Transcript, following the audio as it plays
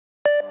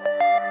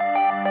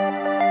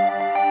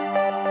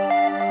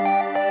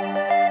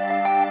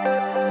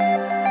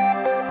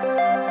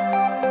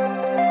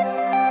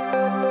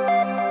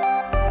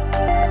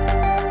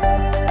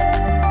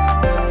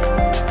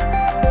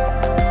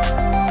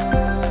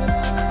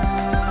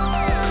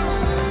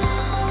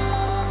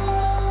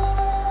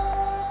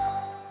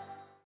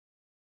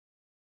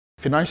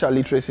Financial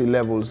literacy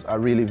levels are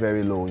really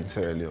very low in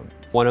Sierra Leone.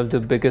 One of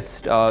the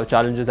biggest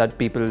challenges that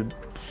people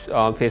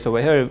face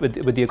over here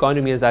with the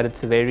economy is that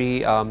it's a very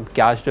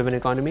cash-driven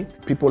economy.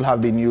 People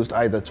have been used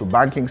either to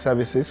banking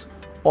services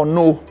or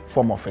no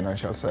form of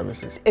financial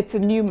services. It's a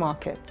new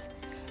market.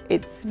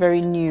 It's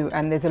very new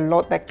and there's a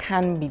lot that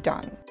can be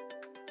done.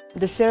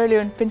 The Sierra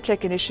Leone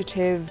FinTech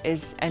Initiative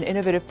is an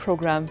innovative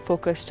program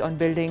focused on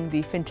building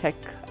the FinTech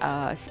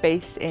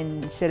space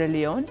in Sierra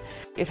Leone.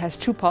 It has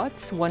two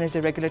parts. One is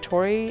a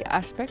regulatory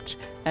aspect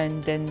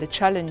and then the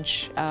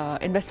challenge,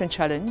 investment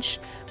challenge,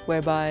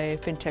 whereby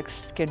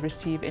FinTechs can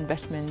receive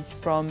investments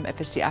from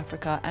FSD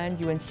Africa and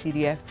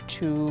UNCDF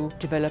to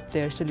develop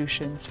their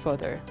solutions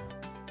further.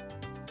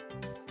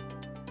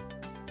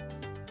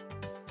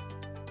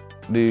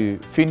 The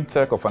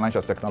FinTech or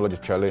Financial Technology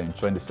Challenge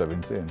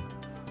 2017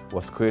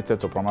 was created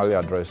to primarily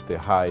address the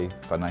high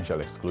financial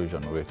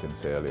exclusion rate in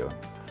Sierra Leone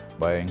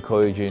by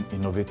encouraging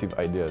innovative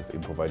ideas in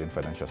providing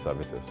financial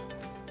services.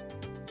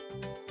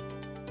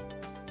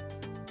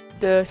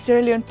 The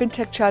Sierra Leone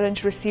FinTech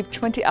Challenge received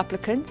 20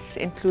 applicants,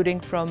 including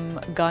from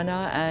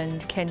Ghana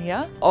and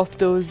Kenya. Of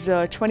those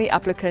 20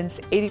 applicants,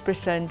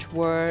 80%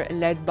 were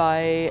led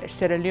by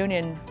Sierra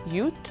Leonean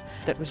youth.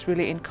 That was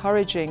really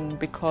encouraging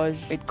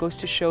because it goes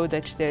to show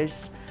that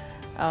there's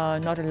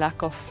not a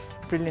lack of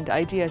brilliant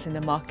ideas in the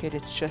market,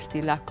 it's just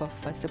the lack of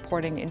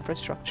supporting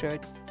infrastructure.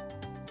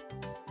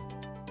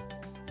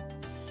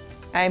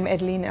 I'm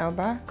Edeline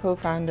Elba,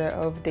 co-founder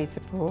of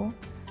DataPool.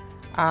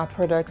 Our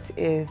product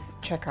is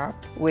CheckUp,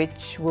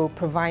 which will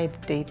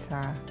provide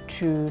data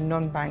to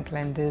non-bank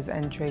lenders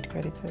and trade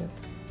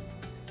creditors.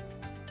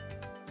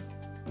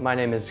 My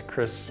name is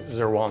Chris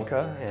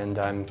Zerwanka and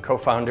I'm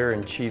co-founder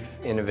and chief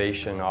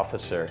innovation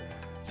officer,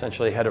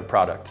 essentially head of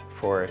product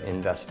for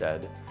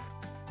InvestEd.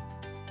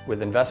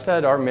 With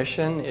InvestEd, our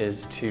mission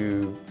is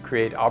to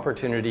create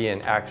opportunity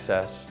and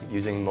access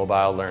using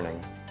mobile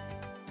learning.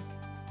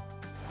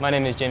 My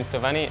name is James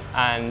Tovani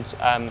and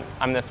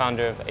I'm the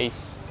founder of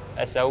Ace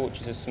SL, which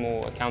is a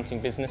small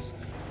accounting business,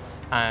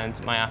 and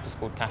my app is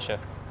called Tasha,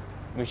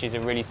 which is a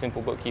really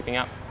simple bookkeeping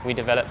app we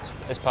developed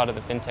as part of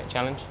the FinTech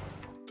Challenge.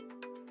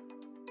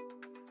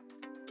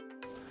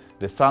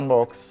 The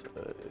sandbox,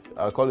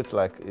 I call it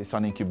like it's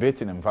an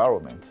incubating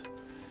environment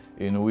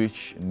in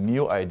which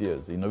new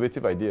ideas,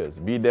 innovative ideas,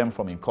 be them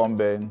from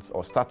incumbents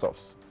or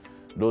startups,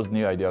 those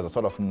new ideas are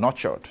sort of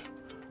nurtured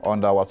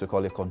under what we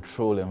call a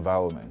control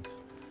environment.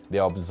 They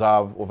are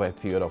observed over a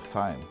period of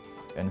time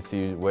and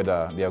see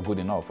whether they are good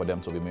enough for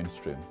them to be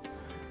mainstream.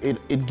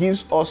 It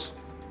gives us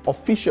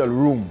official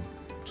room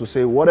to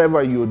say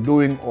whatever you're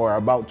doing or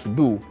about to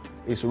do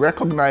is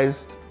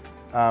recognized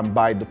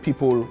by the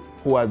people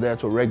who are there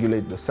to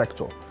regulate the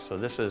sector. So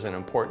this is an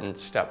important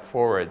step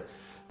forward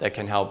that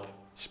can help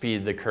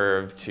speed the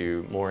curve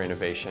to more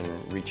innovation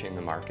reaching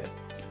the market.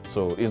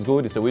 So it's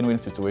good, it's a win-win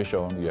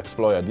situation. You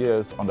explore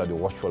ideas under the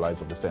watchful eyes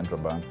of the central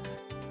bank.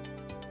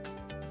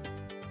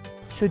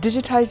 So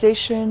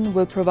digitization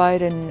will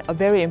provide a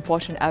very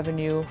important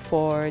avenue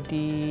for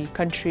the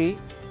country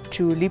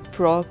to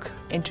leapfrog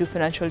into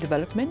financial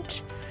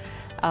development.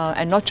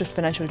 And not just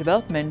financial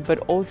development, but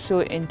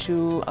also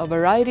into a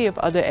variety of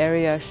other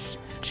areas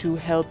to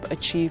help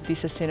achieve the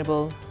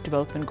Sustainable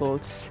Development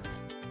Goals.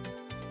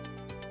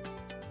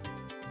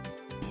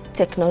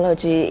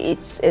 Technology,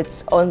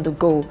 it's on the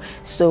go,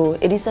 so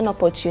it is an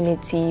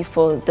opportunity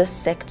for this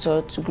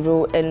sector to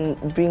grow and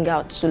bring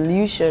out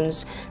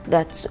solutions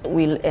that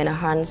will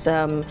enhance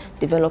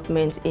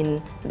development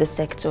in the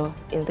sector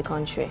in the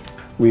country.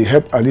 We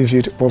help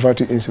alleviate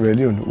poverty in Sierra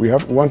Leone. We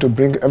want to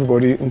bring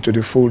everybody into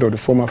the fold of the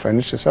formal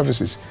financial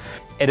services.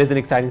 It is an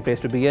exciting place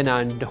to be in,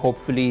 and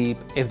hopefully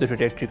if the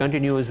trajectory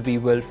continues, we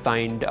will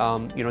find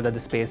that the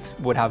space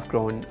would have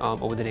grown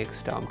over the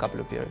next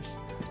couple of years.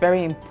 It's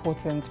very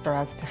important for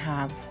us to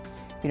have,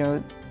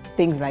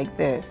 things like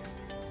this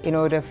in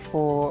order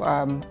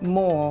for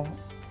more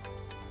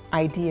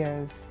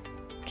ideas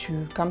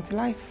to come to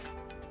life.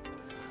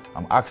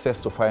 Access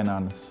to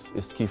finance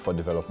is key for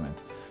development.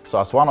 So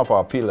as one of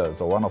our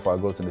pillars or one of our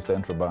goals in the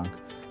central bank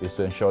is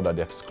to ensure that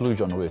the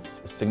exclusion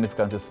rates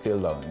significantly scale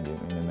down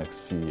in the next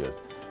few years.